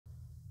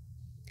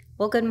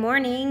Well, good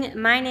morning.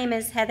 My name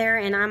is Heather,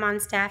 and I'm on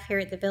staff here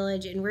at the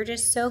Village, and we're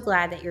just so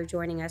glad that you're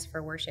joining us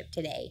for worship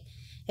today.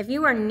 If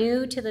you are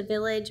new to the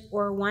Village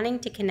or wanting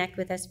to connect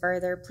with us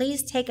further,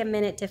 please take a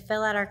minute to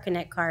fill out our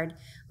Connect card.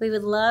 We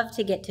would love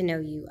to get to know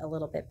you a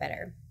little bit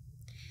better.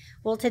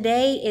 Well,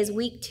 today is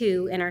week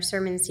 2 in our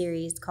sermon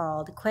series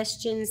called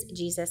Questions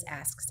Jesus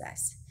Asks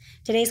Us.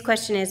 Today's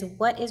question is,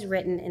 what is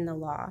written in the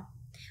law?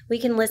 We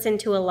can listen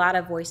to a lot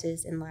of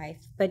voices in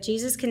life, but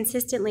Jesus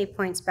consistently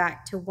points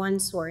back to one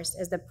source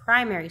as the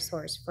primary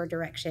source for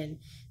direction,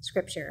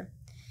 Scripture.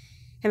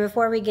 And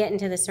before we get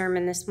into the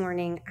sermon this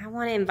morning, I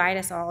want to invite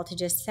us all to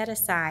just set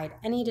aside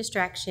any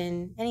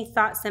distraction, any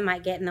thoughts that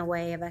might get in the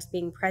way of us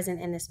being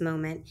present in this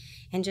moment,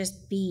 and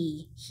just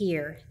be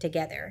here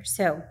together.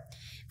 So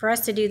for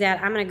us to do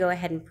that, I'm going to go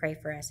ahead and pray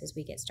for us as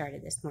we get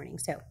started this morning.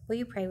 So will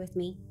you pray with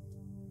me?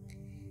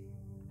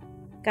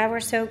 God, we're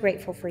so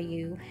grateful for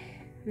you.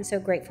 I'm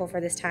so grateful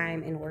for this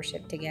time in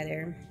worship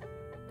together.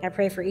 I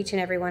pray for each and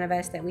every one of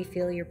us that we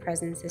feel your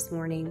presence this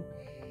morning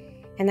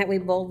and that we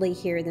boldly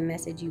hear the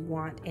message you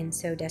want and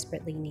so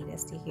desperately need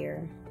us to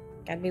hear.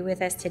 God, be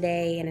with us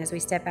today and as we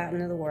step out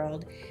into the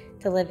world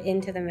to live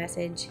into the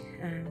message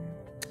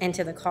and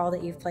to the call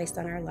that you've placed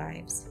on our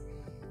lives.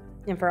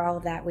 And for all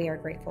of that, we are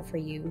grateful for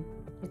you.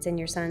 It's in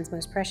your Son's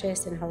most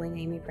precious and holy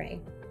name we pray.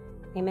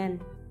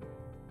 Amen.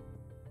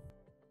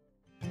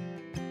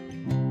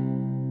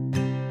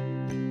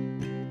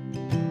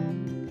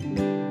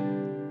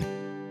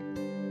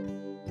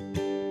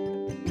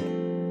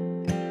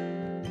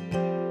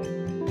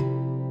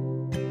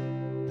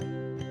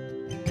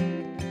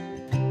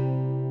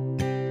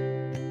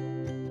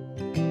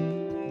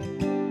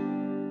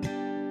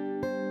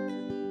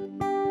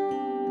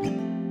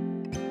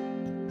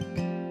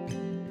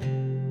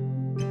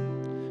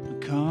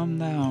 Come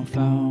thou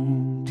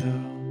fount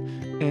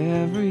of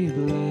every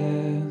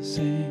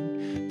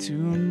blessing,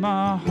 tune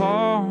my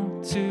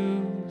heart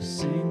to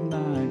sing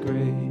thy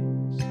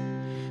grace.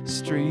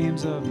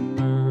 Streams of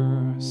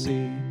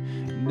mercy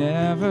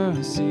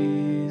never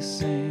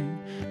ceasing,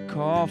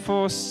 call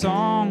for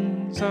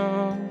songs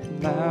of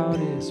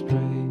loudest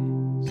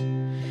praise.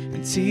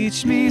 And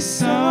teach me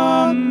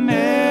some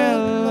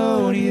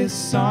melodious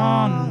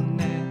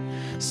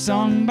sonnet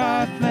sung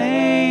by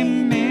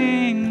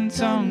flaming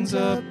tongues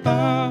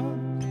above,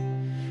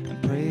 and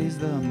praise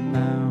the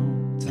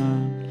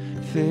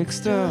mountain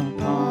fixed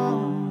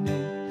upon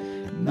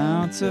it,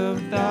 mount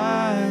of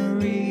thy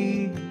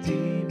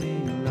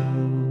redeeming love.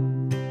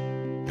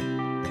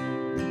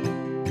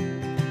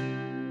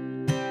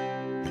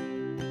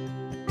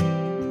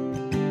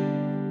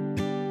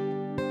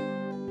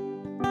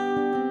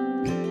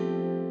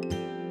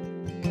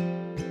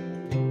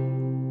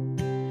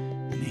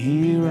 And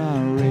here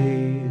I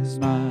raise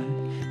my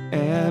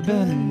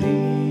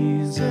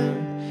Ebenezer,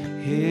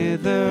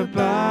 hither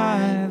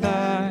by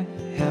thy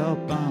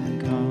help I'm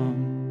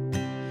come,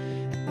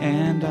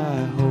 and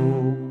I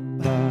hope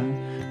by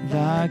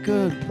thy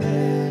good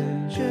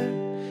pleasure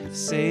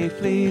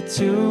safely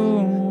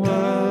to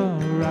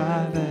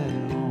arrive at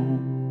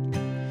home.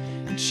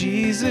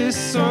 Jesus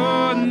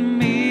sought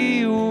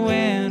me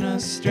when a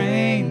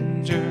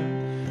stranger,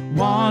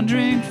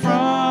 wandering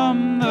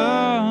from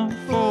the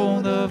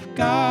fold of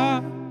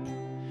God.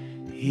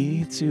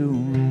 He too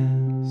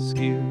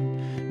rescued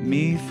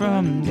me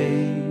from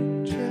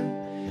danger,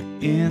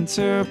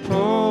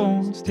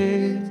 interposed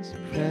his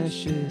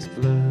precious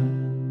blood.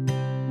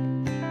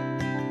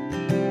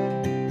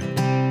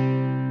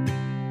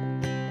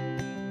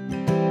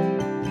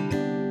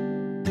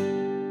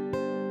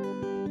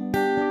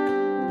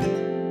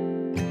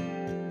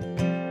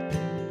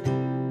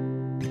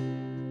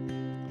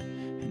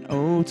 And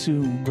oh,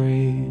 to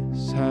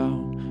grace, how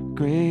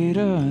great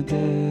a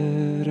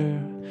debtor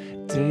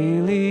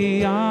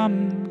daily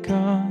I'm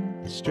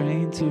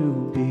constrained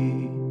to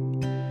be,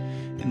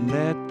 and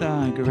let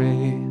thy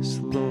grace,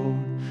 Lord,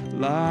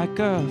 like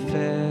a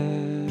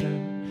fetter,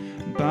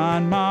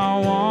 bind my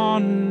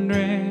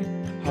wandering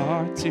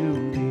heart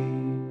to thee.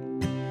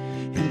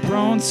 And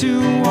prone to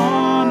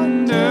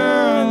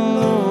wander,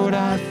 Lord,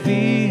 I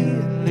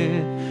feel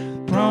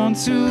it, prone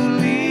to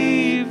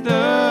leave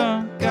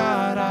the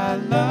God I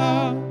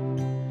love.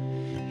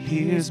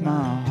 Here's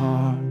my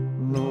heart,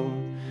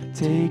 Lord,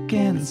 take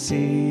and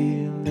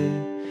seal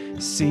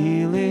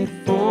it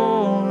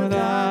for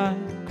thy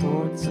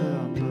courts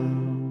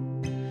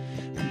above.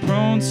 I'm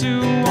prone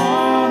to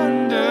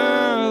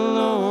wander,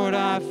 Lord,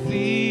 I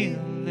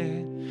feel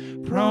it,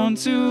 prone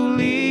to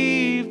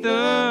leave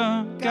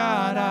the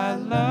God I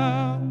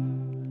love.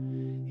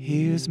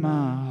 Here's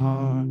my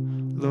heart,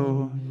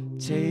 Lord,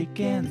 take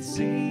and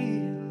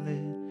seal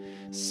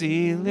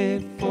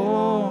it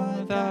for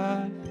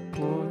thy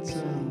courts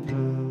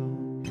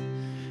above.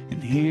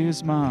 And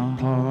here's my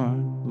heart,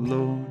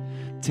 Lord,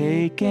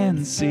 take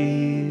and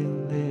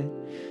seal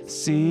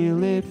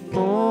it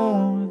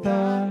for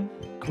thy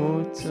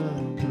courts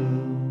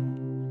above.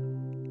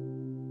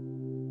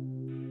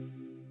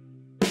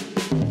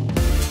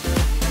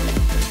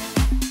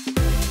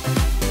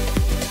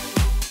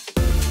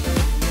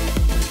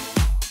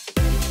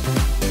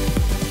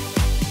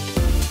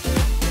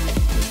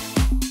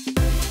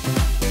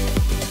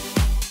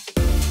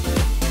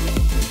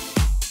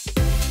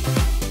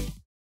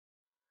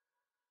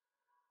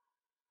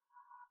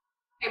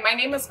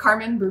 name is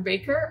Carmen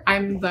Brubaker.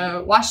 I'm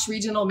the WASH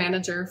Regional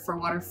Manager for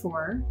Water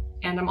 4,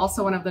 and I'm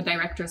also one of the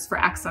directors for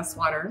Access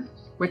Water,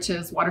 which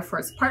is Water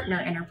 4's partner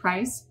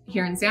enterprise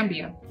here in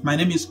Zambia. My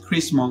name is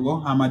Chris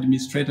Mongo. I'm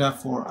administrator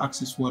for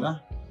Access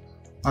Water.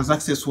 As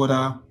Access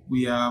Water,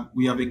 we have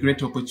a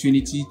great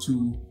opportunity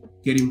to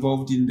get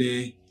involved in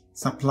the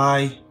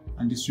supply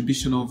and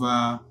distribution of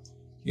a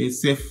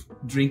safe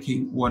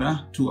drinking water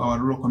to our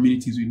rural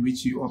communities in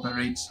which we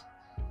operate.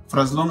 For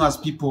as long as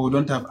people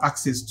don't have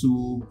access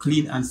to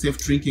clean and safe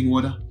drinking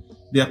water,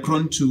 they are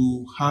prone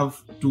to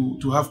have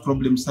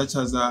problems such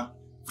as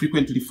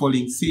frequently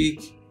falling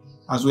sick,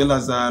 as well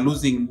as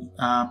losing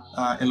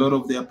a lot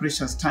of their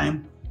precious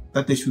time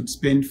that they should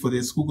spend for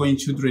their school-going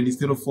children.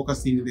 Instead of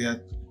focusing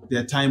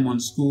their time on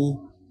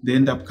school, they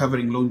end up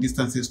covering long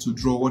distances to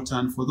draw water.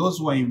 And for those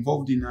who are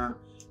involved in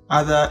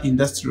other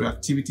industrial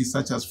activities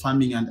such as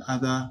farming and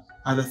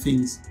other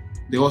things,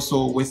 they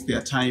also waste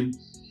their time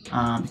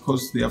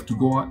because they have to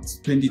go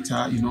spend it,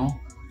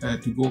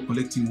 to go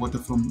collecting water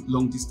from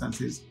long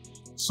distances.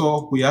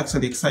 So we are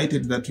actually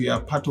excited that we are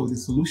part of the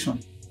solution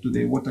to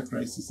the water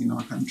crisis in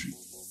our country.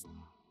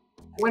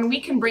 When we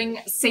can bring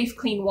safe,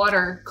 clean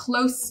water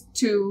close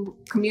to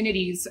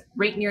communities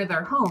right near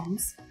their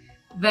homes,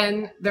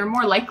 then they're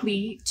more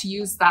likely to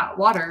use that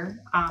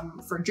water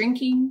for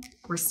drinking.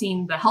 We're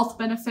seeing the health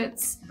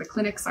benefits. The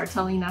clinics are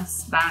telling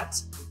us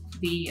that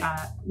the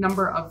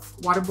number of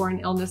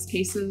waterborne illness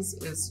cases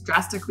is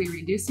drastically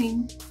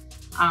reducing.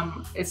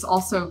 It's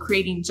also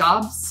creating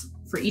jobs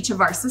for each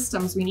of our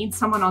systems. We need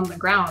someone on the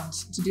ground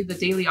to do the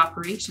daily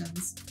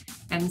operations.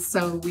 And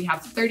so we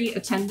have 30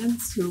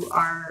 attendants who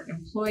are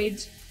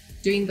employed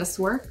doing this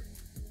work.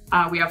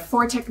 We have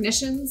 4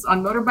 technicians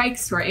on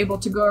motorbikes who are able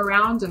to go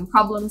around and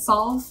problem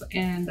solve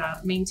and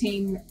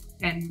maintain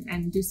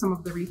and do some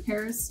of the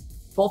repairs,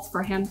 both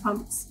for hand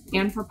pumps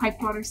and for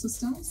piped water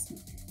systems.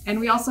 And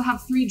we also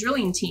have 3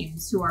 drilling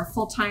teams who are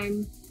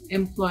full-time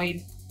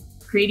employed,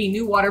 creating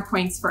new water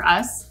points for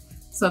us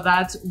so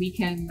that we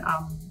can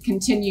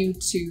continue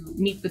to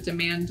meet the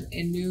demand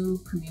in new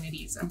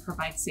communities and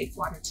provide safe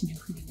water to new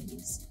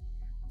communities.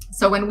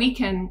 So when we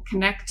can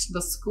connect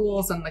the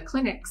schools and the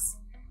clinics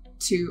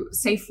to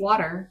safe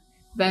water,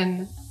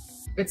 then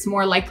it's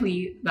more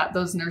likely that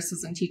those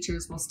nurses and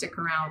teachers will stick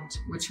around,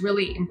 which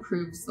really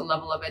improves the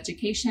level of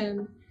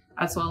education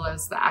as well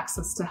as the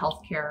access to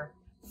healthcare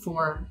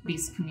for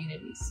these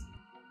communities.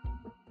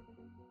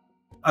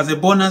 As a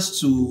bonus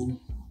to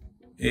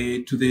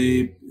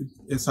the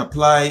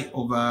supply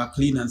of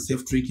clean and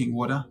safe drinking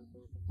water,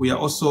 we are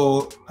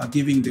also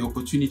giving the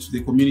opportunity to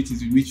the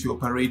communities in which we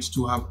operate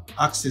to have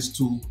access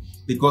to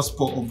the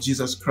gospel of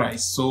Jesus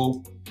Christ.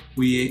 So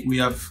we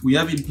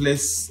have in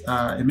place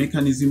a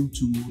mechanism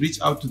to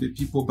reach out to the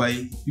people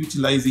by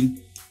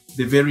utilizing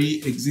the very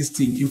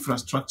existing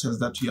infrastructures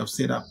that we have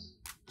set up,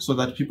 so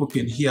that people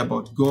can hear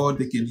about God,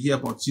 they can hear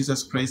about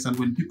Jesus Christ, and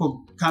when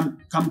people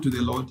come to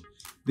the Lord,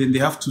 then they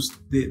have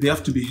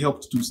to be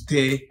helped to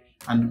stay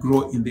and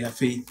grow in their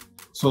faith.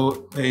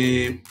 So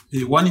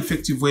one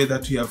effective way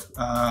that we have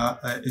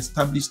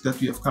established, that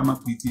we have come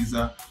up with, is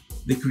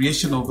the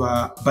creation of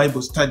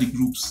Bible study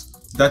groups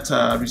that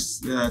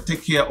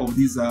take care of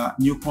these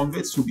new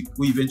converts who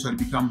eventually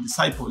become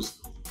disciples.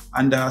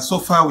 And so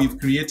far we've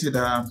created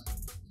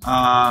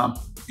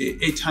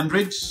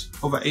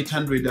over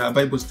 800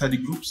 Bible study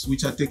groups,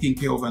 which are taking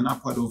care of an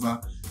upward of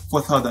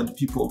 4,000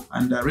 people.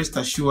 And rest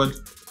assured,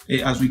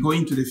 as we go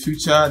into the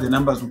future, the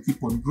numbers will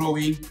keep on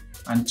growing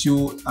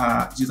until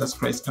Jesus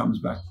Christ comes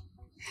back.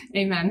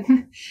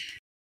 Amen.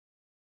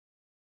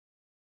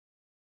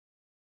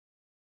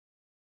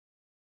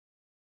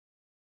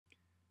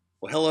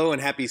 Well, hello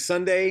and happy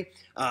Sunday.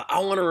 I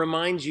want to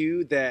remind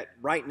you that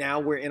right now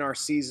we're in our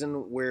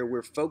season where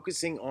we're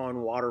focusing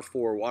on Water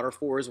 4. Water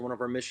 4 is one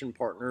of our mission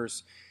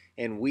partners,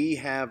 and we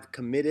have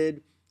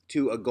committed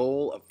to a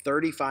goal of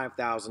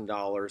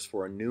 $35,000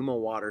 for a Numa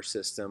water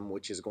system,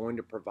 which is going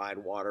to provide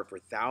water for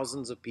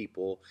thousands of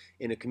people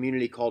in a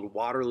community called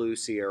Waterloo,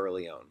 Sierra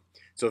Leone.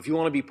 So if you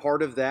want to be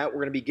part of that, we're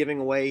going to be giving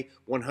away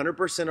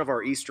 100% of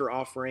our Easter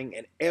offering,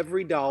 and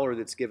every dollar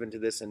that's given to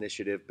this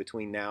initiative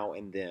between now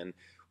and then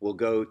will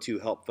go to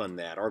help fund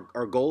that.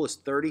 Our goal is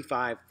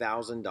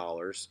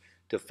 $35,000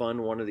 to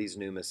fund one of these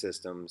Numa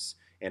systems.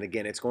 And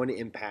again, it's going to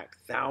impact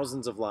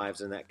thousands of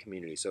lives in that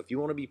community. So if you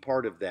want to be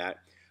part of that,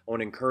 I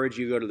want to encourage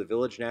you to go to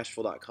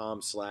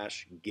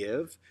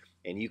thevillagenashville.com/give,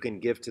 and you can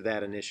give to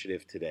that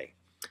initiative today.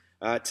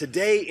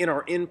 Today in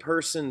our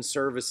in-person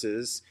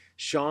services,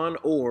 Sean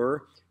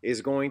Orr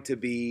is going to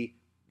be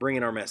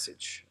bringing our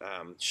message.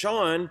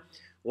 Sean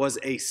was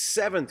a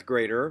 7th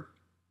grader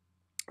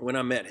when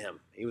I met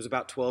him. He was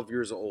about 12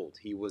 years old.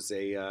 He was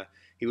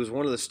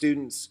one of the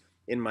students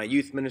in my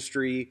youth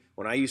ministry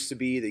when I used to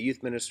be the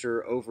youth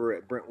minister over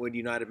at Brentwood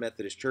United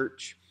Methodist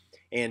Church.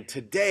 And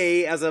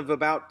today, as of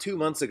about 2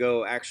 months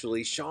ago,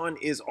 actually, Sean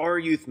is our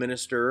youth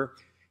minister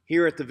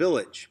here at the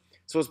Village.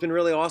 So it's been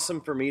really awesome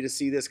for me to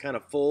see this kind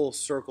of full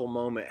circle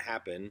moment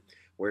happen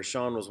where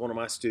Sean was one of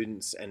my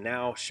students, and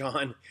now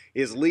Sean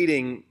is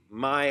leading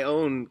my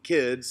own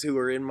kids who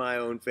are in my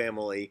own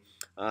family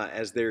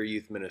as their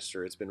youth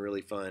minister. It's been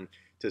really fun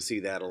to see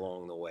that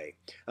along the way.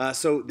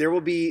 So there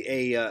will be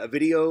a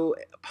video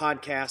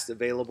podcast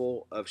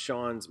available of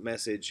Sean's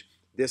message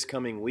this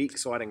coming week,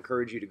 so I'd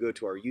encourage you to go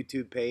to our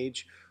YouTube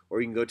page,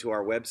 or you can go to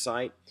our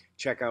website,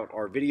 check out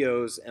our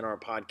videos and our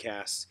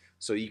podcasts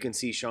so you can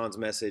see Sean's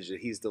message that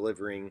he's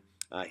delivering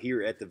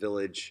here at the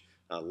Village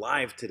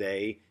live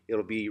today.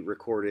 It'll be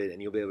recorded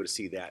and you'll be able to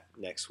see that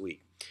next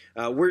week.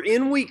 We're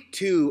in week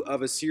 2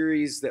 of a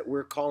series that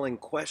we're calling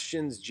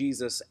Questions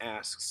Jesus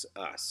Asks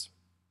Us.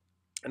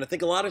 And I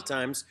think a lot of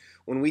times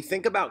when we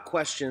think about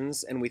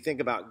questions and we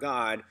think about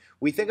God,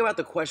 we think about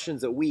the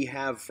questions that we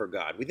have for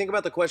God. We think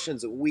about the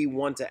questions that we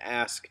want to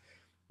ask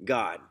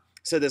God.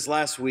 I said this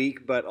last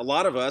week, but a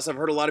lot of us, I've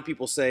heard a lot of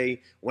people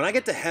say, when I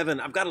get to heaven,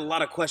 I've got a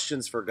lot of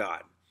questions for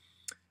God.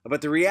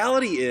 But the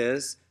reality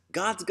is,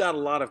 God's got a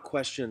lot of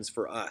questions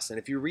for us. And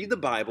if you read the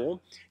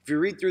Bible, if you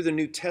read through the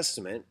New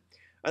Testament,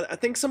 I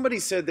think somebody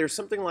said there's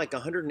something like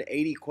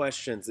 180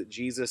 questions that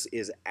Jesus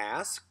is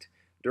asked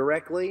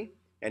directly,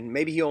 and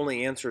maybe he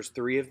only answers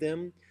 3 of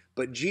them.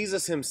 But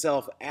Jesus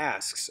himself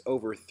asks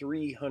over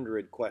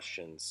 300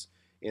 questions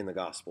in the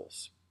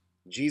Gospels.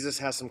 Jesus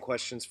has some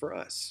questions for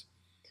us.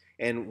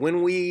 And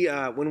when we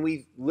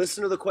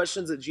listen to the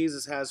questions that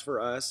Jesus has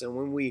for us, and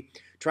when we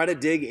try to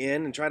dig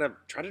in and try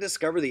to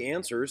discover the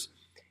answers,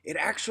 it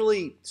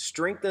actually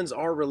strengthens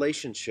our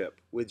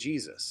relationship with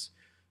Jesus.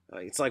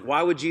 It's like,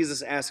 why would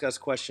Jesus ask us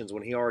questions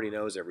when he already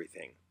knows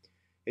everything?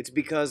 It's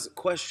because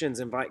questions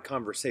invite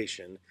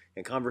conversation,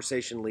 and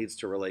conversation leads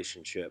to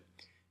relationship.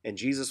 And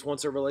Jesus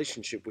wants a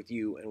relationship with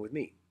you and with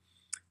me.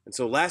 And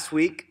so last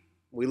week,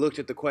 we looked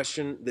at the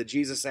question that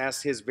Jesus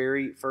asked his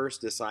very first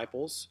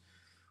disciples,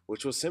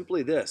 which was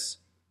simply this: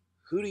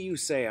 who do you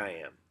say I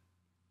am?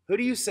 Who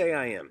do you say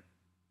I am?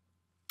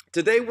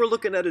 Today, we're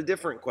looking at a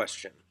different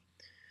question.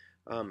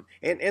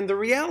 And the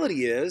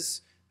reality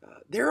is,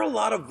 there are a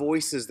lot of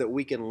voices that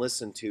we can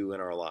listen to in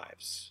our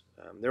lives.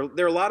 There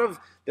are a lot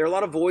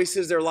of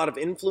voices, there are a lot of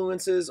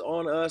influences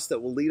on us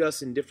that will lead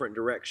us in different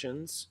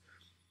directions.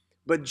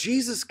 But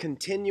Jesus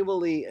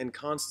continually and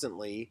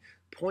constantly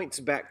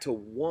points back to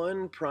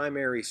one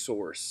primary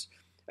source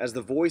as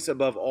the voice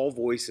above all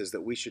voices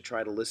that we should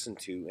try to listen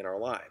to in our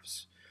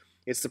lives.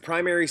 It's the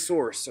primary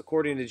source.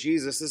 According to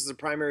Jesus, this is the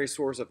primary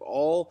source of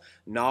all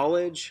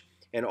knowledge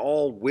and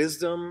all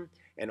wisdom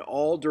and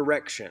all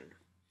direction.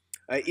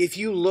 If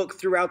you look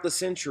throughout the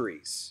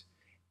centuries,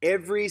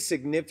 every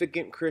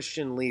significant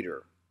Christian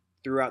leader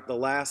throughout the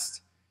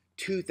last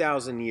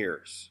 2,000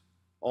 years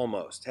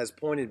almost has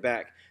pointed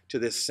back to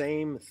this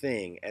same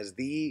thing as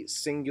the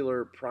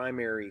singular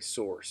primary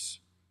source.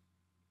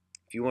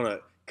 If you want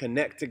to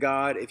connect to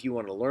God, if you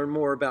want to learn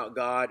more about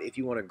God, if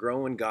you want to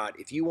grow in God,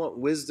 if you want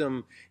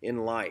wisdom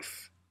in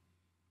life,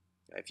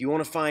 if you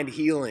want to find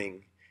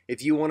healing,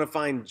 if you want to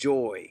find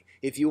joy,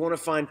 if you want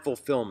to find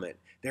fulfillment,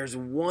 there's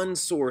one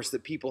source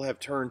that people have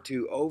turned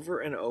to over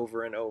and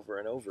over and over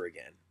and over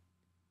again.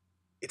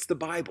 It's the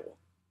Bible.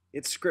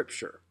 It's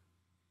Scripture.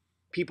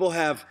 People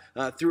have,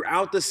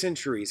 throughout the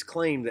centuries,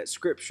 claimed that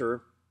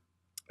Scripture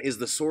is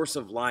the source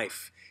of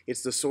life.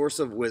 It's the source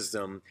of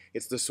wisdom.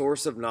 It's the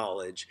source of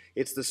knowledge.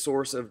 It's the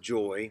source of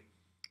joy.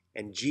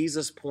 And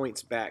Jesus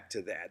points back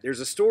to that. There's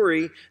a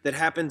story that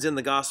happens in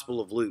the Gospel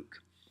of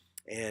Luke.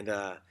 And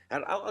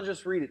I'll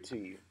just read it to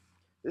you.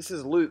 This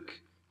is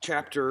Luke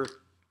chapter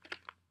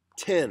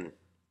 10.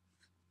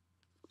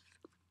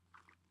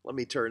 Let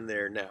me turn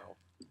there now.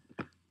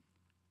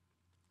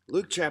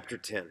 Luke chapter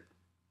 10.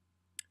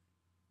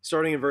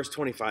 Starting in verse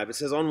 25, it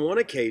says, "On one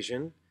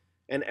occasion,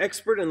 an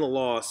expert in the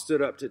law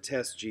stood up to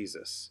test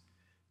Jesus.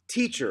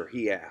 'Teacher,'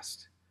 he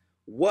asked,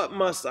 'what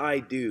must I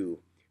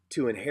do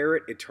to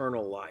inherit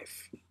eternal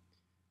life?'"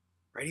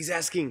 Right? He's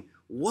asking,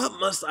 what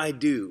must I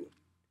do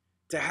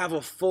to have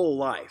a full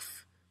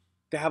life,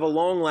 to have a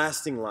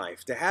long-lasting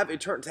life, to have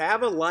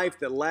a life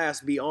that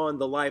lasts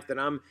beyond the life that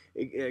I'm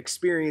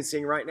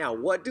experiencing right now?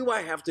 What do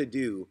I have to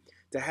do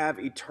to have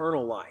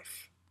eternal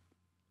life?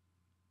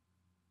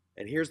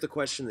 And here's the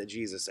question that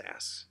Jesus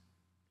asks.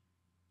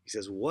 He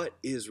says, what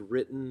is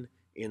written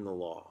in the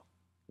law?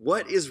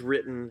 What is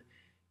written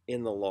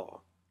in the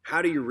law?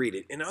 How do you read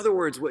it? In other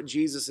words, what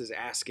Jesus is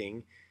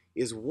asking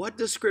is, what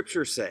does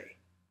Scripture say?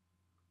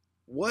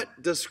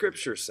 What does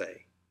Scripture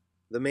say?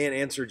 The man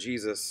answered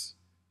Jesus,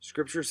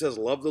 "Scripture says,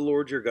 love the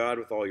Lord your God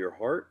with all your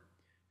heart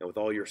and with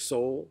all your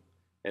soul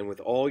and with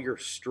all your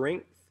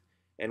strength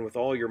and with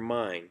all your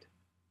mind,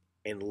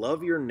 and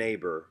love your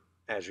neighbor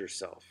as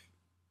yourself."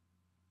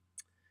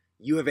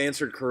 "You have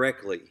answered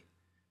correctly,"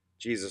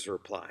 Jesus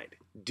replied.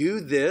 "Do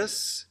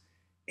this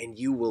and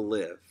you will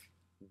live.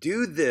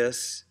 Do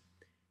this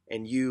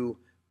and you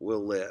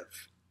will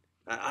live."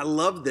 I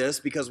love this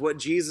because what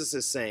Jesus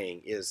is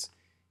saying is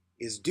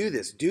do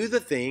this. Do the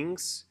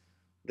things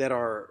that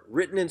are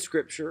written in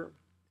Scripture.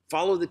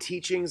 Follow the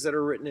teachings that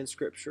are written in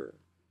Scripture.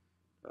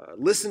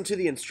 Listen to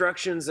the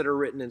instructions that are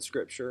written in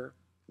Scripture.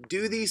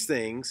 Do these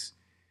things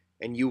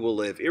and you will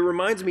live. It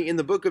reminds me in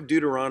the book of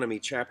Deuteronomy,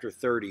 chapter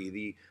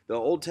 30, the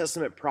Old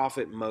Testament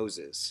prophet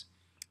Moses.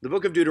 The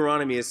book of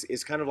Deuteronomy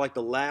is kind of like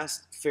the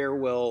last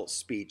farewell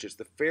speech. It's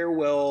the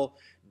farewell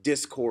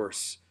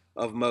discourse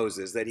of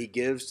Moses that he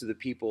gives to the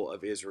people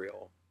of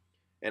Israel.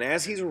 And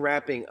as he's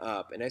wrapping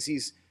up, and as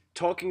he's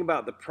talking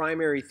about the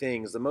primary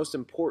things, the most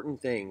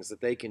important things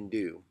that they can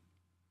do,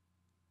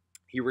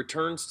 he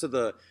returns to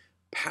the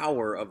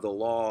power of the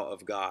law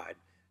of God,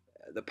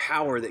 the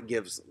power that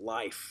gives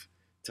life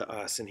to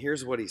us. And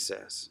here's what he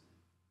says.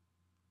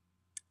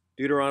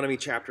 Deuteronomy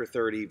chapter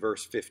 30,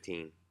 verse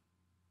 15.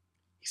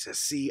 He says,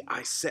 "See,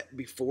 I set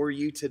before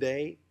you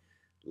today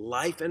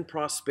life and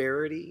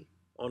prosperity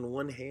on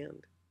one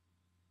hand,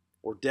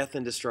 or death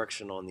and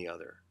destruction on the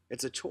other."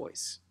 It's a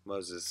choice.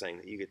 Moses is saying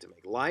that you get to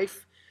make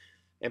life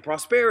and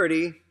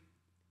prosperity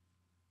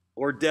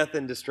or death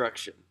and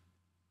destruction.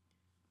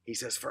 He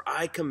says, "For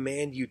I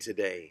command you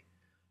today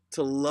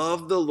to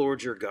love the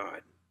Lord your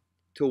God,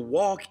 to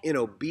walk in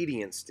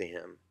obedience to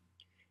him,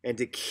 and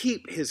to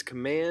keep his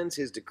commands,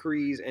 his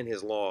decrees, and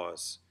his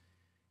laws.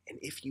 And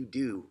if you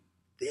do,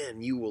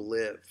 then you will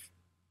live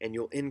and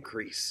you'll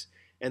increase,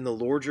 and the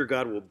Lord your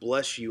God will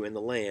bless you in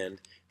the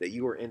land that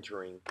you are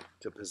entering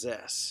to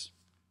possess."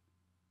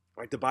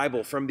 Right, the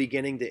Bible from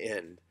beginning to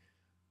end,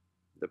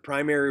 the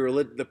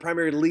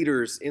primary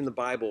leaders in the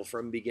Bible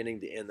from beginning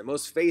to end, the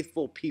most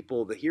faithful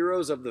people, the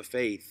heroes of the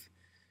faith,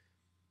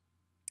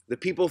 the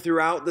people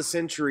throughout the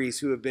centuries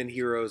who have been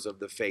heroes of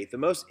the faith, the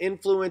most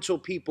influential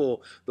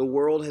people the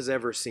world has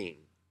ever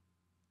seen,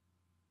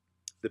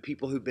 the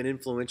people who've been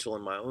influential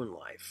in my own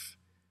life,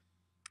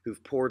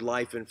 who've poured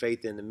life and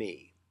faith into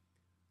me,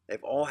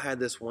 they've all had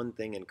this one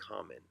thing in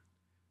common,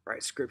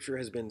 right? Scripture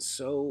has been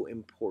so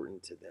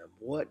important to them.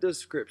 What does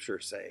Scripture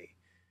say?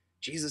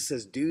 Jesus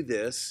says, do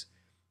this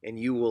and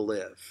you will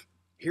live.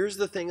 Here's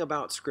the thing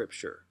about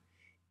Scripture.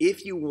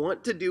 If you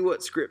want to do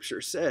what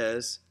Scripture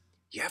says,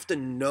 you have to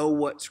know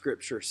what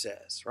Scripture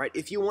says, right?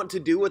 If you want to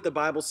do what the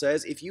Bible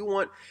says, if you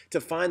want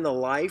to find the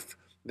life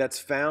that's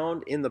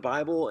found in the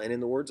Bible and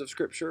in the words of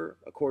Scripture,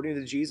 according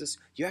to Jesus,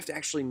 you have to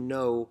actually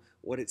know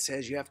what it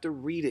says. You have to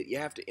read it. You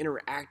have to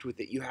interact with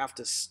it. You have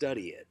to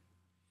study it.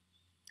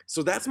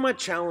 So that's my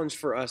challenge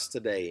for us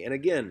today. And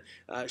again,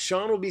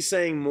 Sean will be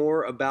saying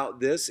more about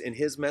this in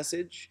his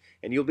message,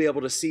 and you'll be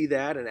able to see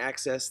that and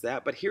access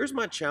that. But here's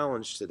my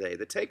challenge today.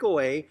 The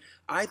takeaway,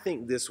 I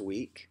think, this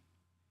week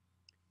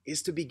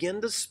is to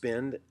begin to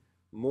spend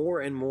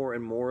more and more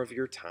and more of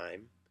your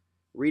time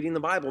reading the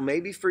Bible.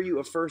 Maybe for you,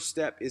 a first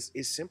step is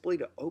simply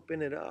to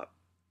open it up,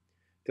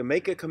 to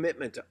make a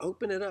commitment to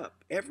open it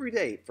up every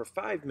day for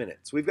 5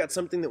 minutes. We've got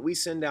something that we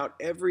send out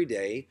every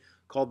day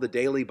called the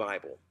Daily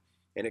Bible.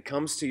 And it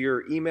comes to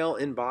your email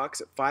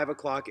inbox at 5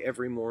 o'clock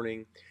every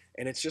morning.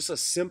 And it's just a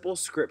simple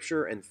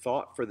scripture and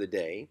thought for the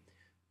day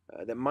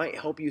that might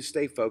help you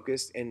stay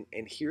focused and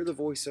hear the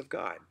voice of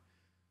God.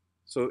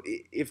 So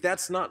if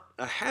that's not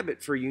a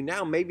habit for you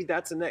now, maybe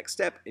that's the next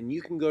step. And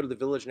you can go to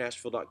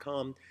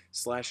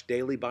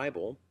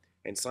thevillagenashville.com/dailybible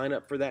and sign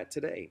up for that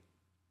today.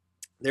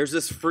 There's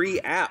this free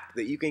app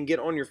that you can get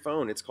on your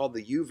phone. It's called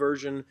the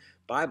YouVersion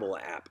Bible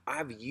app.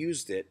 I've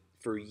used it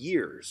for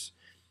years.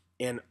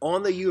 And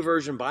on the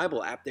YouVersion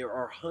Bible app, there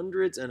are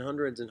hundreds and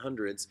hundreds and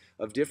hundreds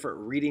of different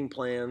reading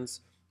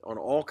plans on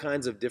all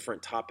kinds of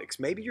different topics.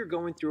 Maybe you're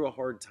going through a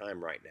hard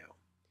time right now.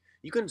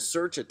 You can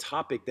search a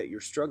topic that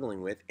you're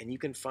struggling with, and you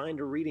can find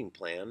a reading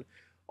plan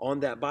on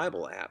that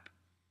Bible app.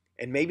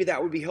 And maybe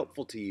that would be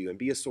helpful to you and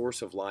be a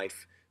source of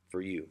life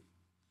for you.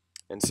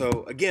 And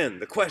so, again,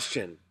 the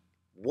question,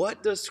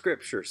 what does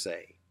Scripture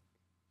say?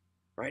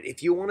 Right?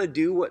 If you want to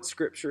do what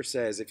Scripture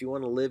says, if you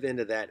want to live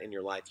into that in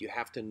your life, you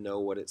have to know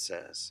what it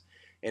says.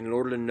 And in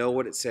order to know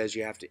what it says,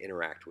 you have to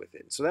interact with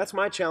it. So that's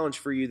my challenge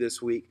for you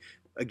this week.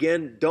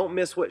 Again, don't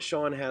miss what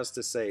Sean has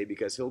to say,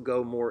 because he'll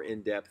go more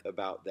in depth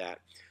about that.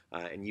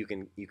 And you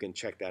can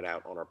check that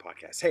out on our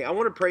podcast. Hey, I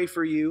want to pray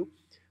for you.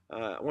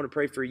 I want to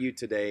pray for you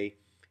today.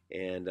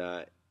 And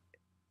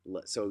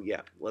let's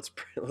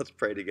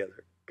pray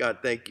together. God,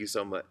 thank you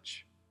so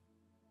much.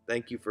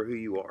 Thank you for who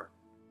you are.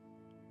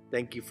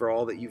 Thank you for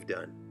all that you've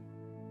done.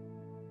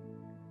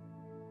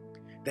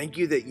 Thank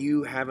you that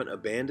you haven't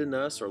abandoned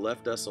us or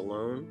left us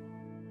alone.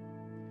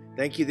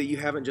 Thank you that you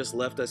haven't just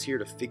left us here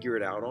to figure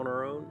it out on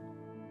our own.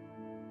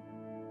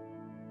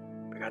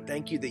 But God,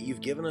 thank you that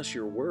you've given us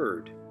your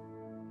word.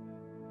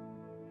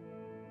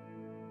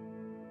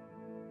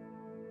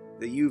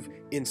 That you've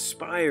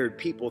inspired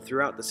people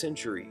throughout the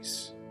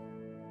centuries.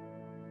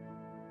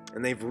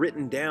 And they've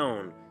written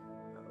down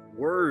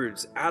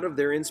words out of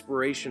their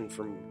inspiration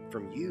from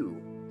you.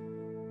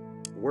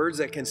 Words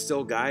that can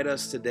still guide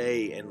us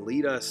today and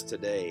lead us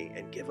today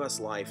and give us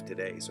life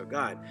today. So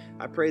God,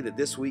 I pray that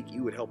this week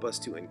you would help us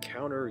to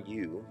encounter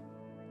you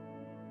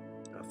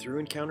through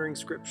encountering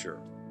Scripture,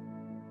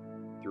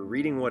 through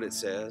reading what it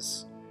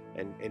says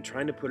and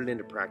trying to put it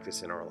into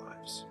practice in our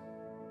lives.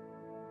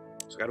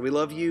 So God, we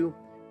love you.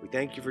 We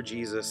thank you for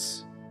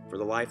Jesus, for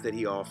the life that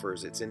he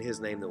offers. It's in his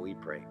name that we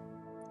pray.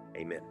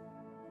 Amen.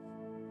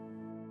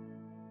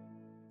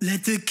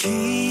 Let the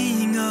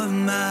king of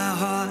my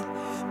heart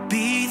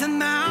be the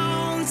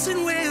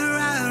mountain where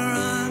I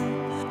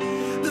run,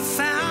 the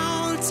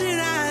fountain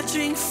I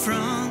drink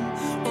from.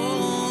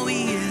 Oh,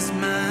 he is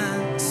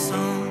my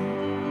song.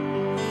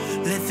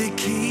 Let the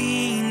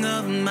king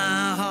of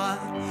my heart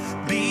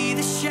be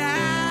the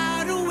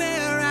shadow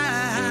where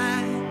I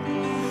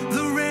hide,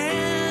 the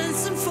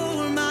ransom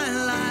for my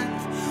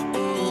life.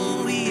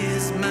 Oh, he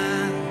is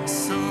my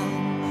song.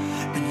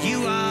 And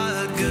you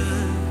are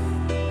good,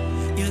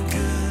 you're good.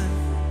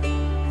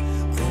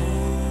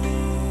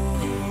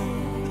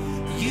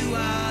 You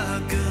are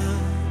good,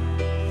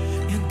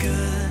 you're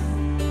good.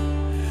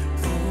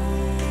 Oh,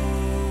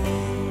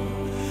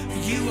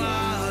 you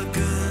are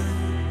good,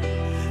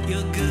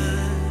 you're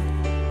good.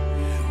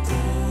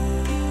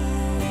 Oh,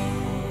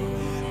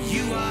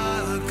 you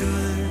are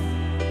good,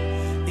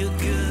 you're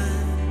good.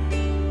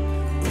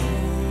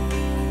 Oh,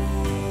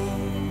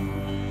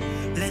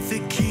 let the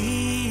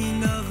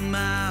king of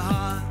my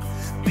heart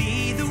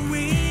be the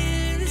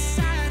wind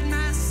inside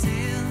my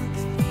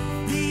sails,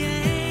 the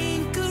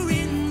anchor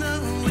in the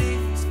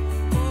waves.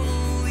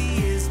 Oh,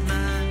 he is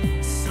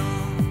my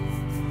song.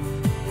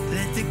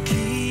 Let the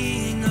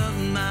king of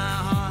my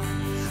heart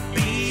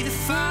be the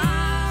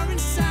fire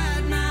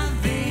inside my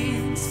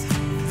veins,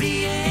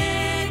 the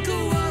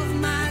echo of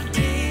my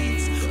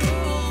days.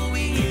 Oh,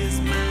 he is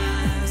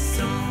my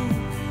song.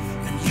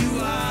 And you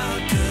are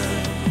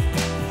good,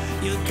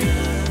 you're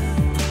good.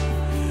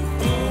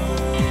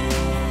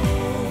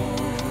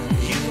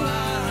 You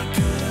are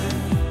good,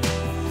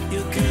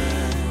 you're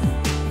good.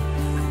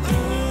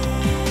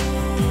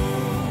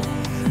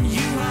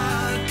 You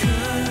are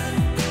good,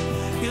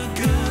 you're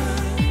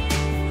good.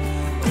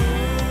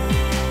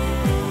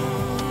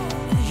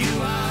 You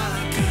are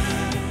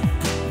good,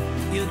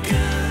 you're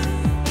good.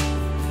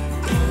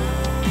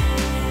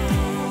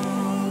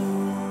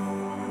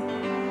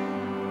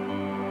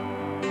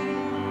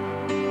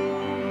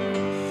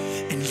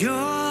 And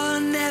you're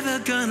never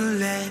gonna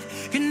let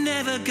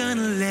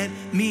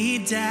me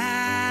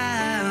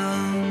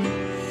down.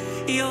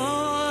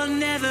 You're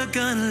never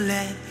gonna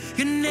let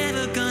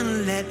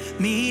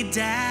me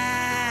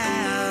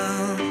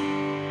down.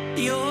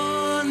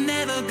 You're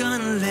never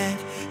gonna let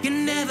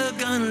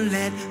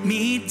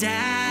me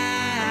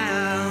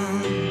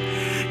down.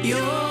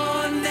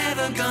 You're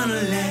never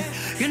gonna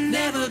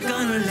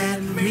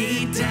let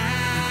me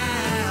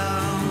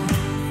down.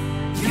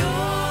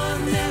 You're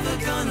never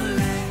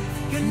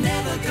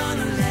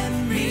gonna let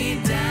me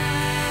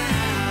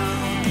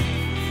down.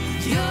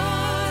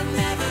 You're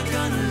never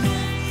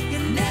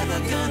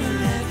gonna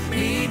let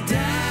me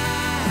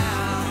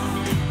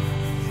down.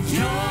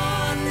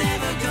 You're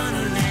never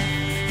gonna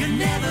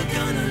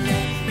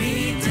let me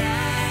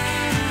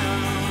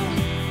down.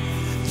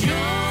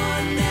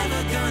 You're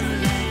never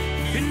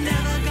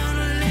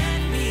gonna let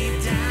me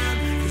down.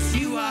 'Cause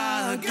you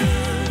are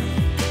good,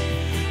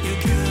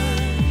 you're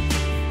good.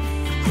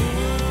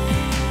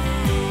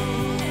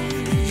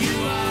 You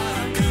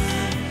are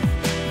good,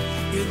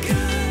 you're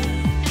good.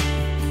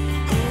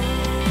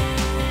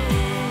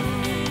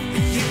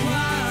 You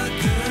are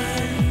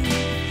good,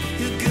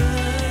 you're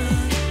good.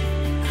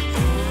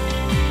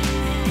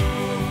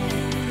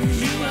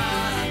 You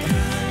are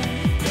good,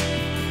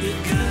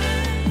 you're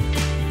good.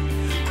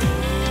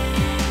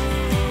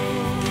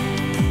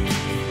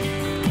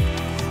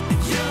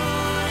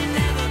 You're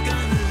never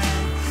gonna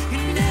let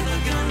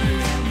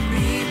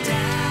me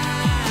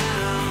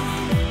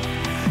down.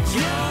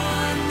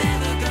 You're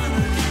never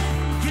gonna let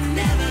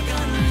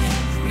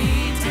me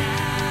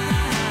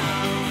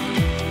down.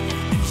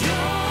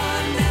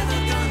 You're never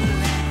gonna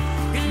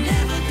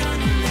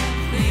let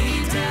me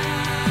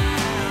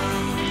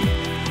down.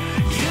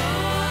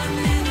 You're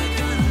never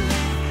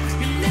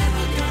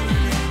gonna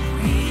let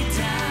me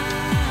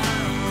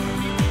down.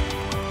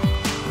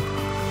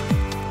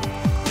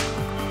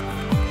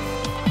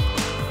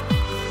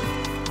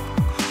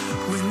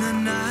 When the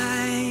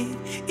night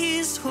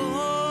is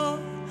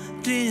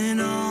holding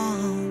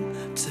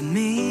on to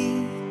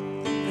me,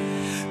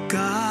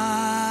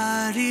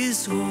 God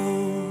is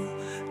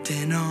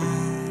holding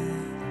on.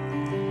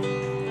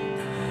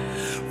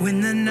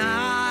 When the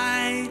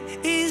night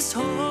is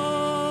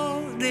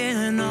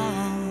holding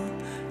on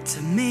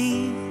to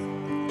me,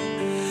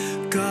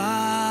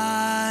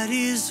 God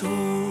is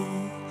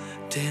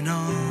holding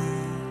on.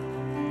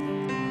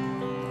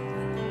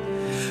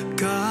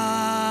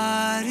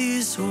 God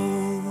is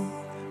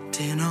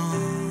holding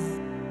on.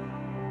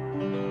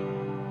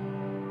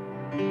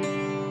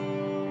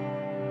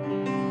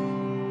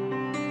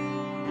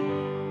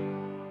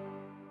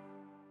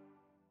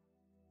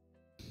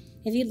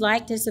 If you'd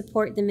like to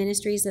support the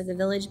ministries of the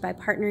Village by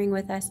partnering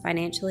with us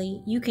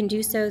financially, you can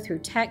do so through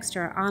text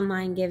or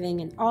online giving,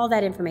 and all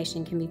that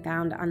information can be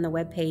found on the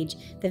webpage,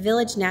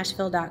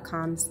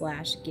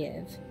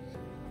 thevillagenashville.com/give.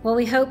 Well,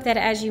 we hope that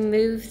as you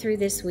move through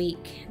this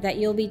week, that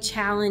you'll be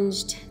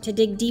challenged to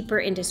dig deeper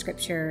into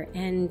Scripture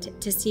and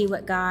to see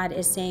what God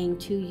is saying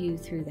to you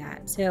through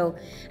that. So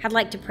I'd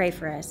like to pray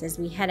for us as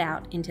we head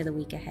out into the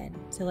week ahead.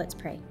 So let's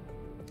pray.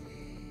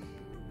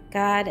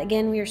 God,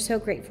 again, we are so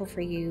grateful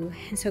for you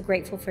and so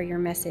grateful for your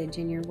message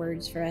and your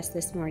words for us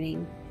this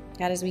morning.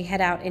 God, as we head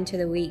out into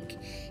the week,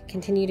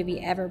 continue to be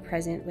ever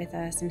present with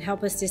us and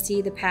help us to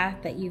see the path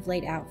that you've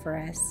laid out for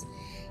us,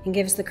 and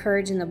give us the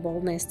courage and the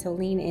boldness to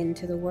lean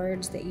into the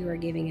words that you are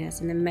giving us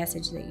and the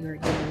message that you are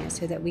giving us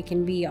so that we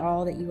can be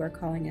all that you are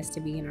calling us to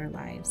be in our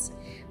lives.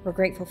 We're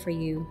grateful for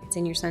you. It's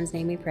in your Son's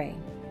name we pray.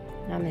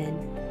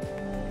 Amen.